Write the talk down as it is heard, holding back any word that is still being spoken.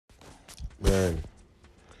Man,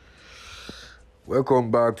 welcome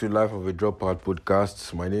back to Life of a Dropout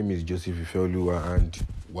podcast. My name is Joseph Ifeoluwa, and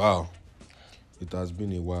wow, it has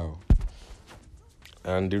been a while.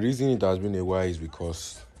 And the reason it has been a while is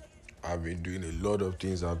because I've been doing a lot of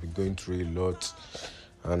things, I've been going through a lot,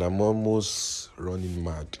 and I'm almost running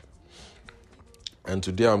mad. And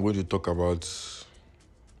today I'm going to talk about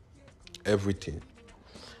everything.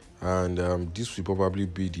 And this will probably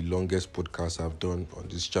be the longest podcast I've done on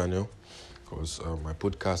this channel, because my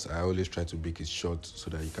podcast, I always try to make it short so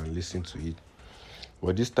that you can listen to it.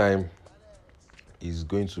 But this time is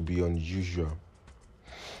going to be unusual.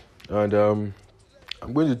 And I'm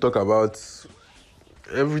going to talk about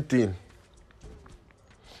everything.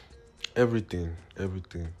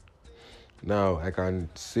 Now, I can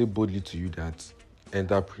say boldly to you that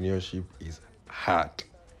entrepreneurship is hard.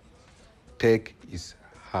 Tech is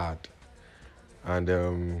hard.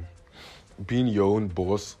 And being your own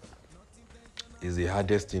boss is the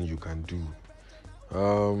hardest thing you can do.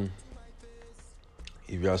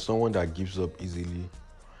 If you are someone that gives up easily,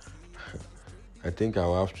 I think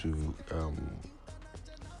I'll have to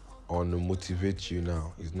motivate you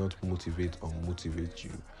now. It's not motivate or motivate you,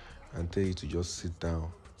 and tell you to just sit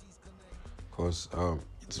down, because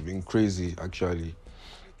it's been crazy. Actually,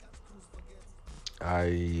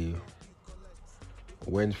 I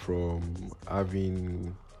went from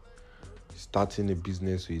starting a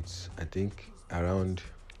business with, I think, around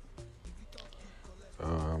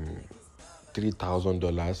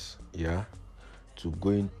 $3,000, to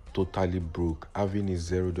going totally broke, having is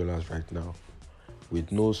 $0 right now, with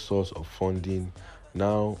no source of funding.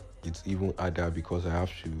 Now it's even harder because I have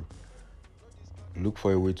to look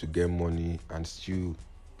for a way to get money and still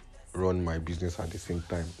run my business at the same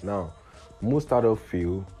time. Now, most startups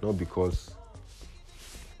fail not because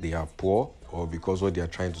they are poor or because what they are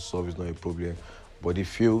trying to solve is not a problem, but they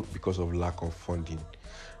fail because of lack of funding.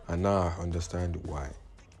 And now I understand why.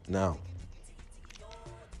 Now,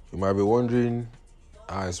 you might be wondering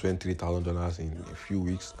how I spent $3,000 in a few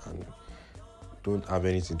weeks and don't have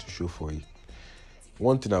anything to show for it.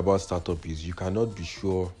 One thing about startup is you cannot be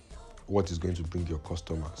sure what is going to bring your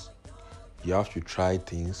customers. You have to try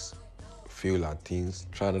things, fail at things,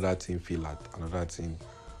 try another thing, fail at another thing,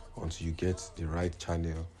 until you get the right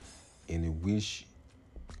channel in which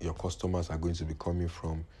your customers are going to be coming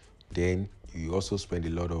from. Then you also spend a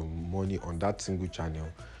lot of money on that single channel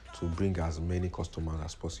to bring as many customers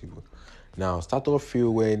as possible. Now, startup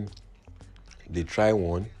fail when they try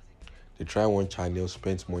one channel,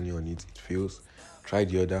 spend money on it fails, try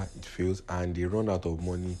the other, it fails, and they run out of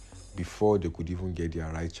money before they could even get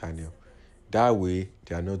their right channel. That way,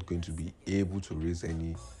 they are not going to be able to raise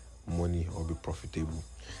any money or be profitable.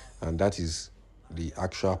 And that is the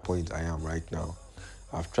actual point I am right now.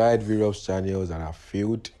 I've tried various channels that have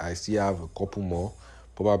failed. I still have a couple more,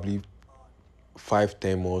 probably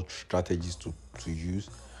 5-10 more strategies to use.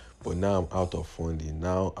 But now I'm out of funding.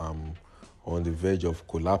 Now I'm on the verge of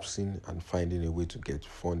collapsing and finding a way to get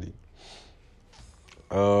funding.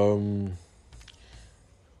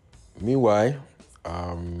 Meanwhile,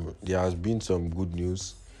 there has been some good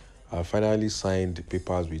news. I finally signed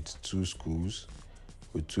papers with 2 schools,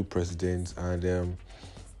 with 2 presidents, and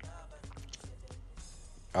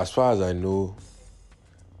as far as I know,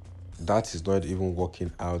 that is not even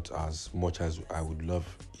working out as much as I would love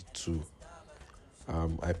it to.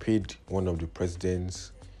 I paid one of the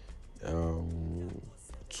presidents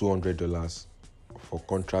 $200 for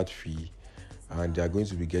contract fee, and they are going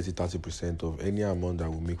to be getting 30% of any amount that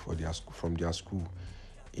we make for from their school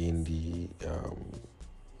in the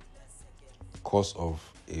course of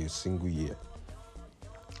a single year.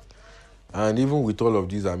 And even with all of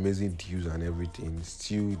these amazing deals and everything,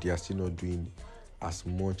 they are still not doing as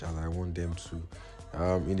much as I want them to.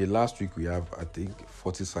 In the last week, we have, I think,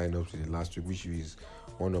 40 sign-ups in the last week, which is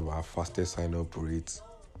one of our fastest sign-up rates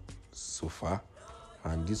so far.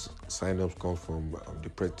 And these sign-ups come from the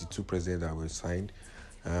 2 presidents that were signed.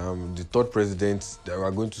 The 3rd president that we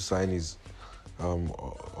are going to sign is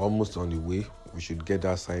almost on the way. We should get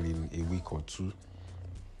that signed in a week or 2.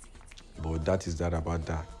 But that is that about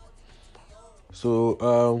that. So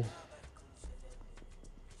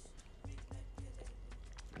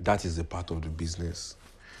that is the part of the business.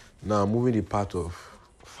 Now, moving the part of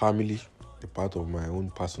family, the part of my own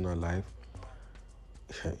personal life,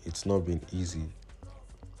 it's not been easy.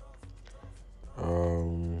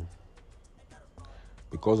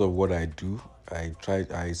 Because of what I do, I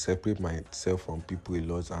separate myself from people a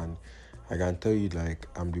lot, and I can tell you, like,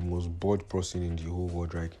 I'm the most bored person in the whole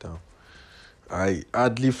world right now. I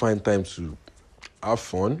hardly find time to have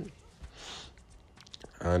fun.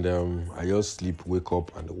 And I just sleep, wake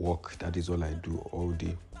up, and work. That is all I do all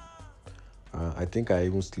day. I think I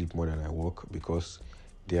even sleep more than I work because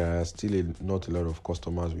there are still not a lot of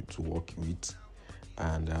customers to work with,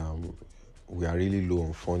 and we are really low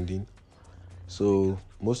on funding. So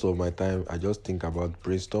most of my time, I just think about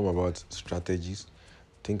brainstorm about strategies,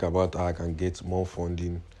 think about how I can get more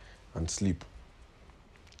funding, and sleep.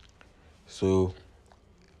 So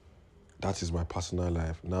that is my personal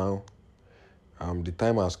life. Now, the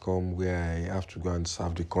time has come where I have to go and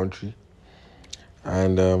serve the country,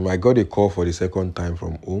 and I got a call for the second time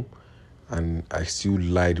from home, and I still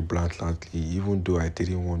lied bluntly, even though I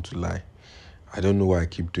didn't want to lie. I don't know why I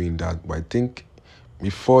keep doing that, but I think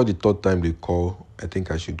before the third time they call, I think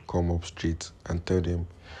I should come up straight and tell them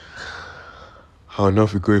I'll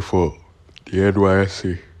not be going for the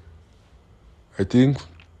NYSC. I think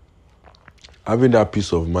having that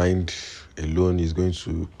peace of mind alone is going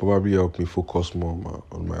to probably help me focus more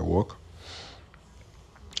on my work.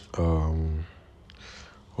 Um,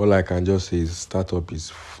 all I can just say is startup is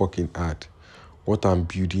fucking hard. What I'm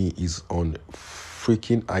building is on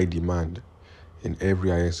freaking high demand in every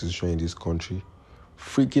higher institution in this country.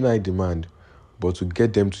 Freaking high demand. But to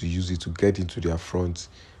get them to use it, to get into their front,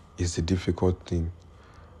 is a difficult thing.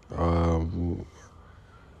 Um,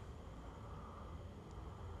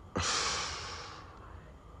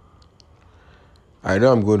 I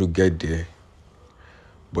know I'm going to get there,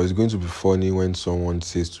 but it's going to be funny when someone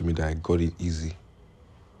says to me that I got it easy.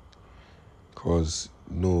 Because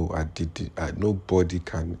no, I did it. Nobody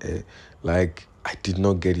can, I did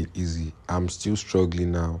not get it easy. I'm still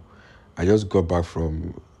struggling now. I just got back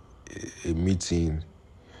from a meeting.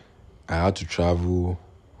 I had to travel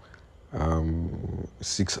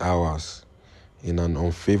 6 hours in an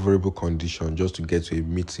unfavorable condition just to get to a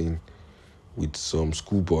meeting with some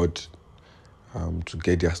school board to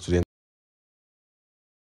get their students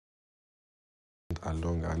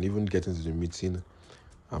along. And even getting to the meeting,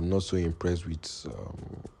 I'm not so impressed with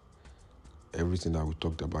everything that we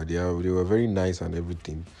talked about. They were very nice and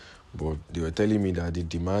everything, but they were telling me that the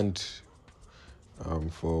demand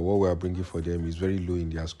for what we are bringing for them is very low in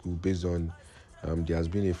their school based on there has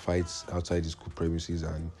been a fight outside the school premises,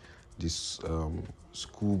 and this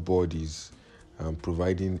school board is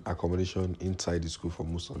providing accommodation inside the school for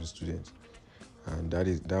most of the students, and that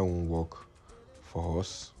won't work for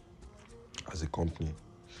us as a company.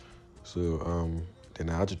 So then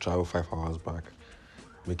I had to travel 5 hours back,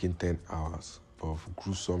 making 10 hours of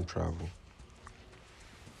gruesome travel,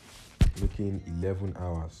 making 11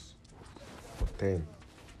 hours for 10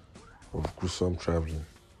 of gruesome traveling,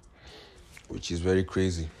 which is very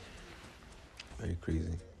crazy. Very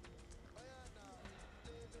crazy.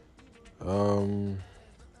 On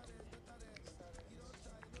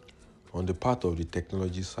the part of the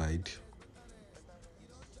technology side,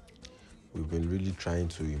 we've been really trying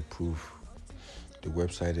to improve the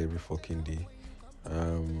website every fucking day.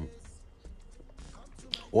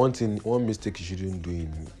 One mistake you shouldn't do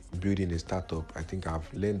in building a startup, I think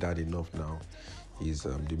I've learned that enough now, is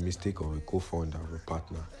the mistake of a co-founder or a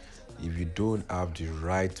partner. If you don't have the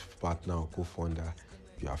right partner or co-founder,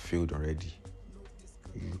 you have failed already.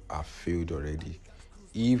 You have failed already.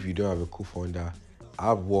 If you don't have a co-founder,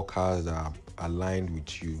 have workers that are aligned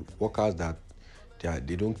with you, workers that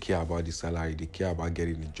they don't care about the salary, they care about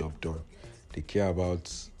getting the job done. They care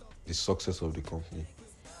about the success of the company.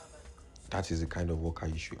 That is the kind of worker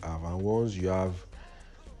you should have. And once you have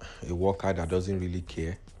a worker that doesn't really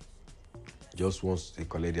care, just wants to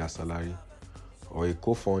collect their salary, or a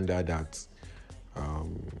co-founder that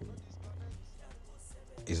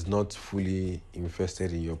is not fully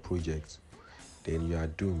invested in your project, then you are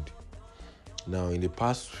doomed. Now, in the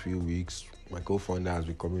past few weeks, my co-founder has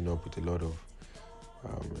been coming up with a lot of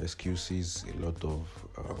excuses, a lot of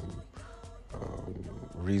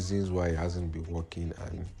reasons why it hasn't been working,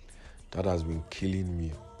 and that has been killing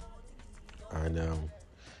me. And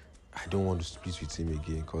I don't want to split with him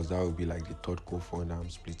again, because that would be like the third co-founder I'm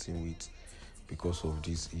splitting with because of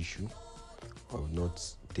this issue of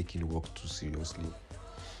not taking work too seriously.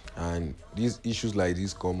 And these issues like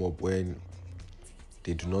this come up when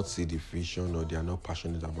they do not see the vision, or they are not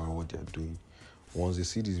passionate about what they are doing. Once they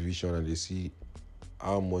see this vision and they see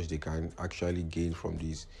how much they can actually gain from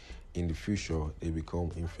this in the future, they become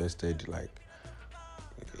interested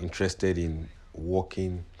in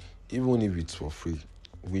working, even if it's for free,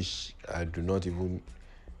 which I do not even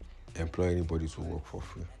employ anybody to work for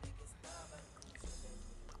free.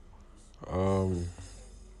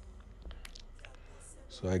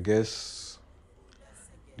 So I guess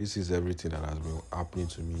this is everything that has been happening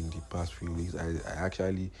to me in the past few weeks.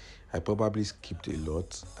 I probably skipped a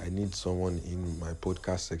lot. I need someone in my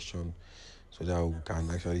podcast section so that we can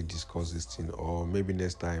actually discuss this thing, or maybe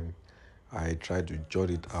next time I try to jot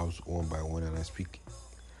it out one by one and I speak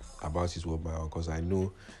about it one by one, because I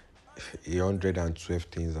know 112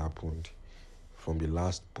 things happened from the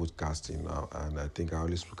last podcasting now, and I think I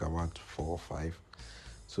only spoke about 4 or 5.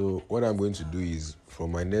 So what I'm going to do is,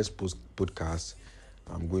 from my next podcast,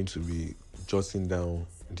 I'm going to be jotting down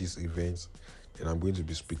these events, and I'm going to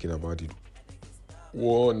be speaking about it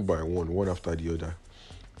one by one after the other,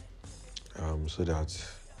 so that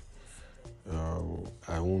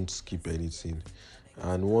I won't skip anything.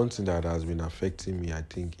 And one thing that has been affecting me, I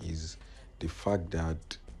think, is the fact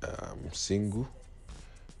that I'm single.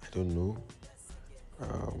 I don't know.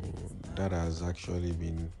 That has actually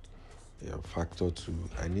been a factor too.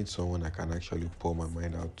 I need someone I can actually pour my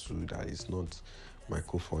mind out to, that is not my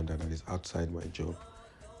co-founder, that is outside my job.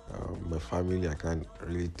 My family, I can't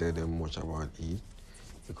really tell them much about it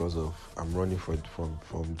because of I'm running from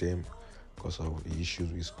them because of the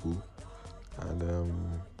issues with school, and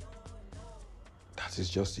that is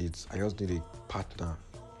just it. I just need a partner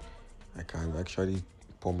I can actually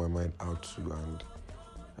pour my mind out to, and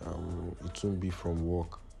it won't be from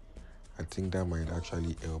work. I think that might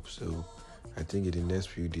actually help. So I think in the next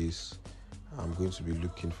few days, I'm going to be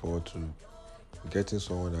looking forward to getting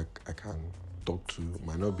someone that I can talk to.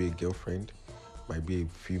 Might not be a girlfriend, might be a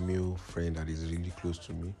female friend that is really close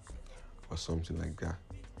to me, or something like that.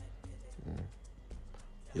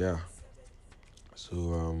 Yeah.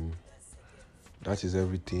 So that is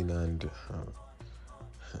everything, and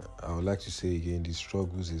I would like to say again, the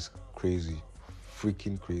struggles is crazy,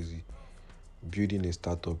 freaking crazy. Building a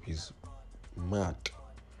startup is mad.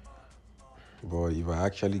 But if I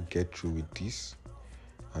actually get through with this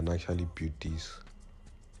and actually build this,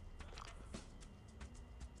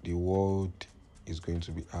 the world is going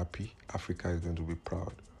to be happy. Africa is going to be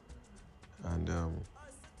proud. And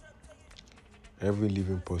every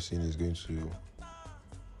living person is going to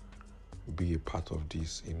be a part of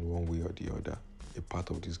this in one way or the other, a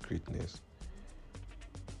part of this greatness.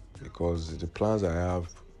 Because the plans I have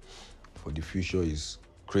for the future is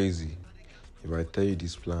crazy. If I tell you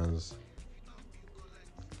these plans,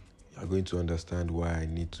 you're going to understand why I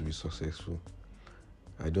need to be successful.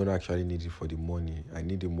 I don't actually need it for the money. I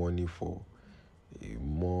need the money for a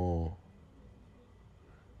more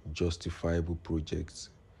justifiable project,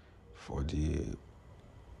 for the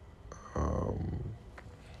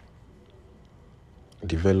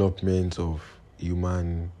development of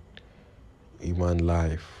human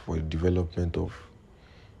life, for the development of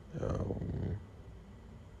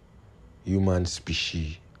human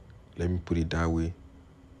species. Let me put it that way.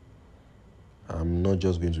 I'm not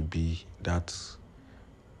just going to be that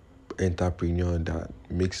entrepreneur that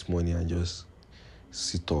makes money and just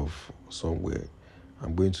sit off somewhere.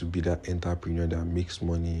 I'm going to be that entrepreneur that makes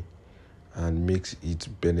money and makes it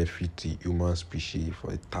benefit the human species for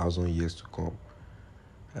 1,000 years to come.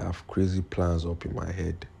 I have crazy plans up in my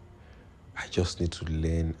head. I just need to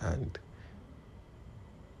learn and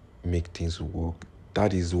make things work.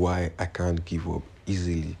 That is why I can't give up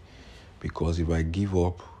easily, because if I give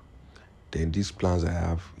up, then these plans I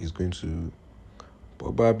have is going to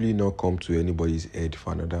probably not come to anybody's head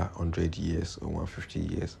for another 100 years or 150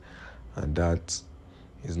 years. And that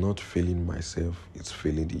is not failing myself, it's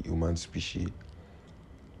failing the human species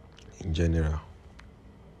in general.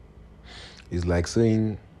 It's like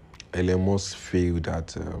saying Elon Musk failed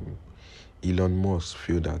at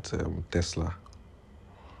Tesla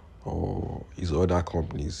or his other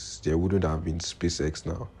companies. There wouldn't have been SpaceX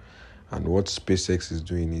now. And what SpaceX is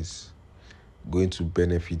doing is going to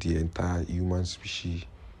benefit the entire human species,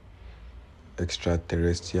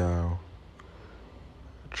 extraterrestrial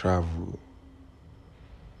travel,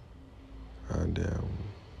 and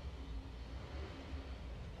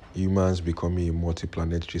humans becoming a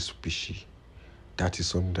multiplanetary species. That is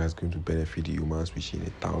something that's going to benefit the human species in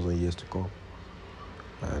 1,000 years to come.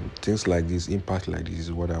 And things like this, impact like this,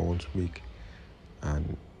 is what I want to make.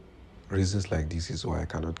 And reasons like this is why I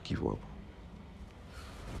cannot give up.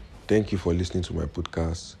 Thank you for listening to my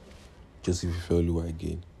podcast. Joseph Ifeoluwa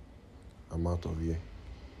again. I'm out of here.